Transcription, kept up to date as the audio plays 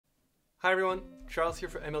Hi everyone, Charles here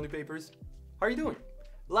for ML New Papers. How are you doing?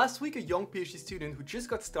 Last week a young PhD student who just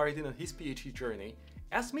got started on his PhD journey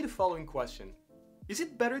asked me the following question. Is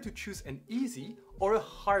it better to choose an easy or a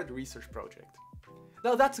hard research project?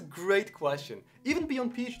 Now that's a great question, even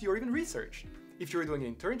beyond PhD or even research. If you're doing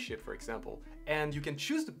an internship, for example, and you can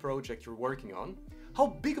choose the project you're working on, how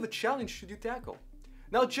big of a challenge should you tackle?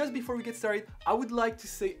 Now just before we get started, I would like to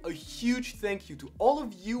say a huge thank you to all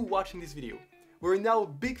of you watching this video. We're now a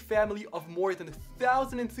big family of more than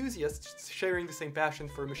 1,000 enthusiasts sharing the same passion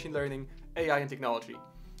for machine learning, AI and technology.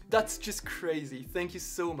 That's just crazy, thank you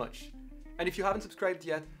so much. And if you haven't subscribed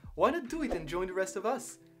yet, why not do it and join the rest of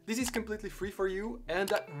us? This is completely free for you and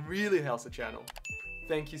that really helps the channel.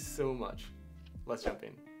 Thank you so much. Let's jump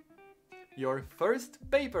in. Your first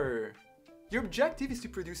paper. Your objective is to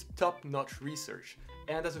produce top-notch research,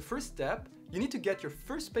 and as a first step, you need to get your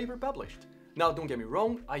first paper published. Now, don't get me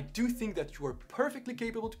wrong, I do think that you are perfectly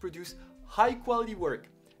capable to produce high-quality work,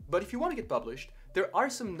 but if you want to get published, there are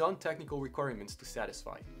some non-technical requirements to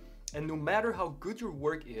satisfy. And no matter how good your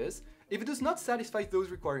work is, if it does not satisfy those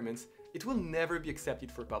requirements, it will never be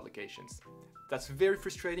accepted for publications. That's very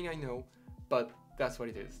frustrating, I know, but that's what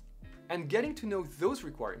it is. And getting to know those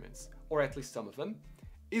requirements, or at least some of them,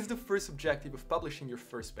 is the first objective of publishing your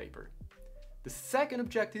first paper. The second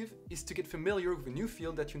objective is to get familiar with a new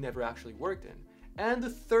field that you never actually worked in. And the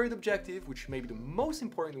third objective, which may be the most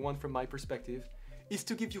important one from my perspective, is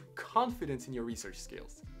to give you confidence in your research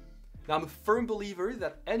skills. Now, I'm a firm believer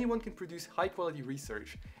that anyone can produce high-quality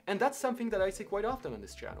research, and that's something that I say quite often on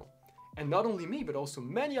this channel. And not only me, but also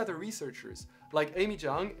many other researchers, like Amy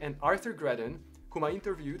Zhang and Arthur Gredden, whom I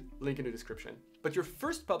interviewed, link in the description. But your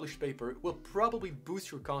first published paper will probably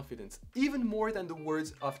boost your confidence even more than the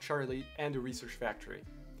words of Charlie and the Research Factory.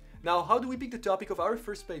 Now, how do we pick the topic of our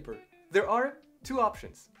first paper? There are two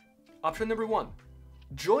options. Option number one,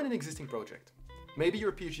 join an existing project. Maybe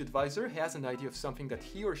your PhD advisor has an idea of something that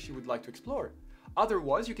he or she would like to explore.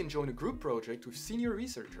 Otherwise, you can join a group project with senior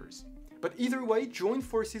researchers. But either way, join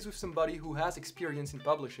forces with somebody who has experience in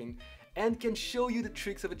publishing and can show you the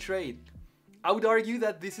tricks of a trade. I would argue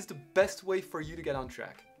that this is the best way for you to get on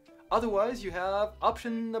track. Otherwise, you have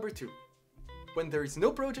option number two. When there is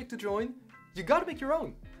no project to join, you gotta make your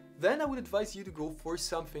own. Then I would advise you to go for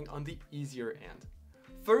something on the easier end.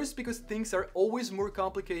 First, because things are always more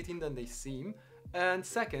complicated than they seem, and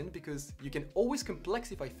second, because you can always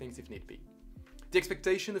complexify things if need be. The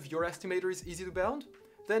expectation of your estimator is easy to bound?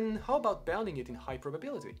 Then how about bounding it in high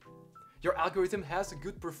probability? Your algorithm has a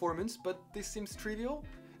good performance, but this seems trivial?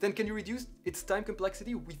 Then can you reduce its time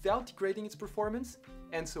complexity without degrading its performance?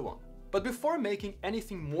 And so on. But before making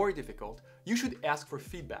anything more difficult, you should ask for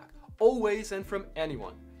feedback, always and from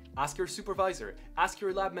anyone. Ask your supervisor, ask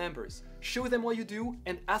your lab members, show them what you do,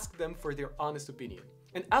 and ask them for their honest opinion.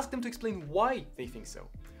 And ask them to explain why they think so.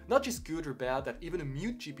 Not just good or bad that even a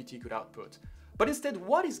mute GPT could output, but instead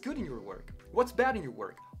what is good in your work, what's bad in your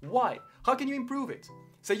work, why, how can you improve it?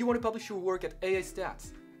 Say you want to publish your work at AI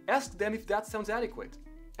Stats. Ask them if that sounds adequate.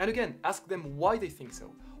 And again, ask them why they think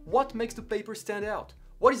so. What makes the paper stand out?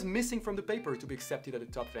 What is missing from the paper to be accepted at a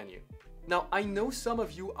top venue? Now, I know some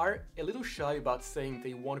of you are a little shy about saying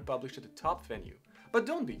they want to publish at the top venue, but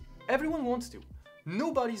don't be. Everyone wants to.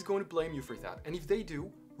 Nobody's going to blame you for that, and if they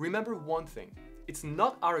do, remember one thing. It's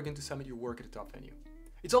not arrogant to submit your work at a top venue.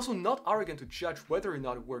 It's also not arrogant to judge whether or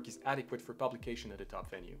not a work is adequate for publication at a top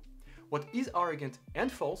venue. What is arrogant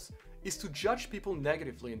and false is to judge people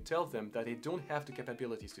negatively and tell them that they don't have the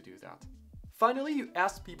capabilities to do that. Finally, you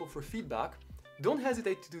ask people for feedback. Don't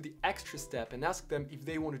hesitate to do the extra step and ask them if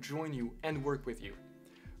they want to join you and work with you.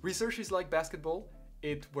 Research is like basketball,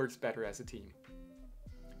 it works better as a team.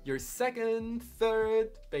 Your second, third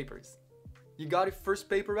papers. You got your first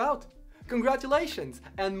paper out. Congratulations!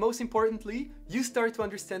 And most importantly, you start to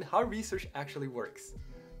understand how research actually works.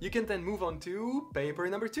 You can then move on to paper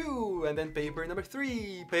number 2, and then paper number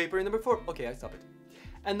 3, paper number 4. Okay, I stop it.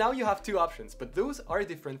 And now you have two options, but those are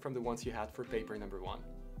different from the ones you had for paper number 1.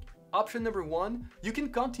 Option number 1, you can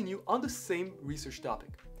continue on the same research topic.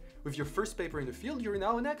 With your first paper in the field, you're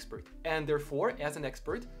now an expert. And therefore, as an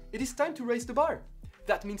expert, it is time to raise the bar.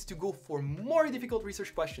 That means to go for more difficult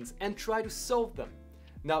research questions and try to solve them.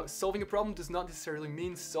 Now, solving a problem does not necessarily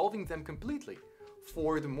mean solving them completely.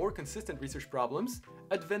 For the more consistent research problems,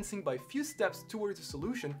 advancing by few steps towards a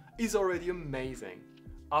solution is already amazing.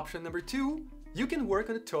 Option number 2, you can work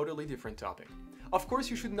on a totally different topic. Of course,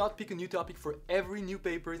 you should not pick a new topic for every new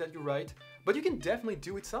paper that you write, but you can definitely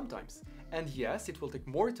do it sometimes. And yes, it will take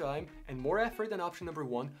more time and more effort than option number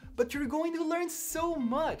 1, but you're going to learn so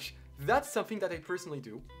much. That's something that I personally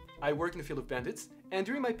do. I work in the field of bandits, and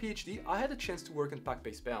during my PhD, I had a chance to work on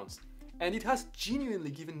pack-based bounds. and it has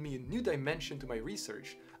genuinely given me a new dimension to my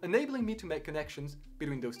research, enabling me to make connections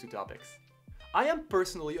between those two topics. I am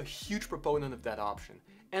personally a huge proponent of that option,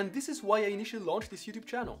 and this is why I initially launched this YouTube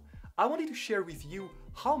channel. I wanted to share with you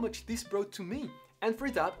how much this brought to me, and for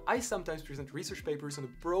that I sometimes present research papers on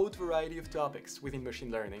a broad variety of topics within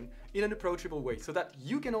machine learning in an approachable way so that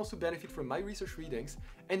you can also benefit from my research readings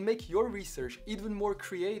and make your research even more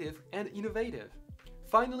creative and innovative.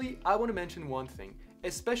 Finally, I want to mention one thing,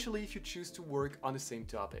 especially if you choose to work on the same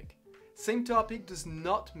topic. Same topic does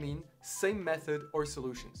not mean same method or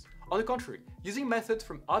solutions. On the contrary, using methods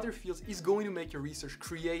from other fields is going to make your research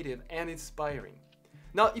creative and inspiring.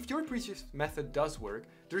 Now, if your previous method does work,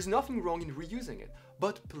 there's nothing wrong in reusing it,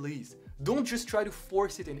 but please, don't just try to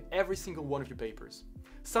force it in every single one of your papers.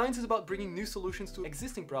 Science is about bringing new solutions to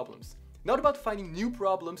existing problems, not about finding new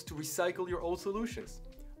problems to recycle your old solutions.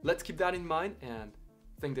 Let's keep that in mind and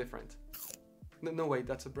think different. No, wait,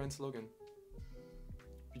 that's a brand slogan.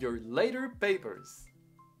 Your later papers.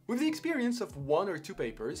 With the experience of 1 or 2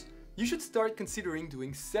 papers, you should start considering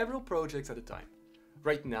doing several projects at a time.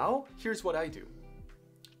 Right now, here's what I do.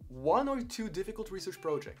 1 or 2 difficult research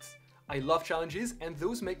projects. I love challenges, and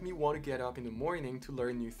those make me want to get up in the morning to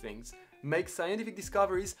learn new things, make scientific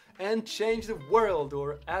discoveries, and change the world,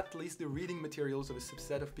 or at least the reading materials of a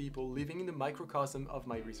subset of people living in the microcosm of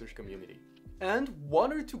my research community. And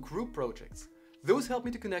 1 or 2 group projects. Those help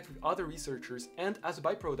me to connect with other researchers and, as a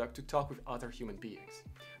byproduct, to talk with other human beings.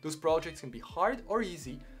 Those projects can be hard or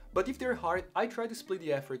easy, but if they're hard, I try to split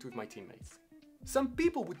the effort with my teammates. Some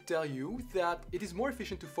people would tell you that it is more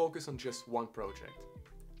efficient to focus on just one project.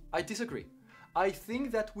 I disagree. I think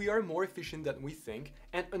that we are more efficient than we think,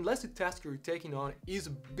 and unless the task you're taking on is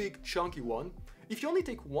a big chunky one, if you only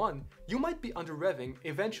take one, you might be under-revving,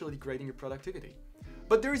 eventually degrading your productivity.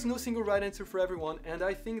 But there is no single right answer for everyone, and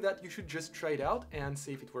I think that you should just try it out and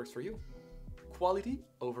see if it works for you. Quality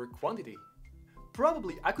over quantity.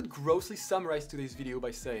 Probably I could grossly summarize today's video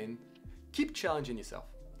by saying, keep challenging yourself.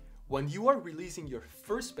 When you are releasing your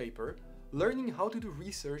first paper, learning how to do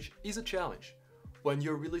research is a challenge. When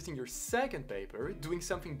you're releasing your second paper, doing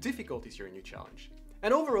something difficult is your new challenge.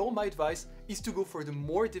 And overall, my advice is to go for the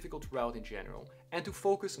more difficult route in general, and to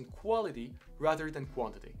focus on quality rather than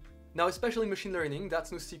quantity. Now, especially in machine learning,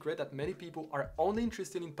 that's no secret that many people are only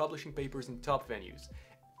interested in publishing papers in top venues,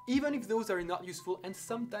 even if those are not useful and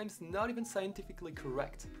sometimes not even scientifically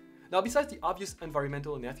correct. Now, besides the obvious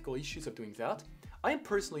environmental and ethical issues of doing that, I am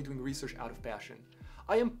personally doing research out of passion.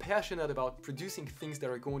 I am passionate about producing things that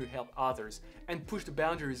are going to help others and push the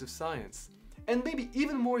boundaries of science. And maybe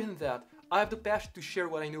even more than that, I have the passion to share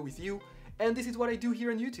what I know with you, and this is what I do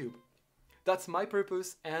here on YouTube. That's my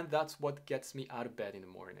purpose, and that's what gets me out of bed in the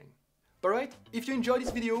morning. Alright, if you enjoyed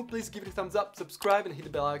this video, please give it a thumbs up, subscribe and hit the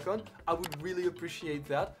bell icon. I would really appreciate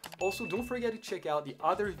that. Also, don't forget to check out the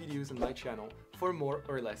other videos on my channel for more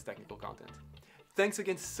or less technical content. Thanks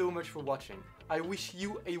again so much for watching. I wish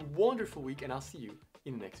you a wonderful week, and I'll see you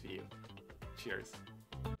in the next video. Cheers.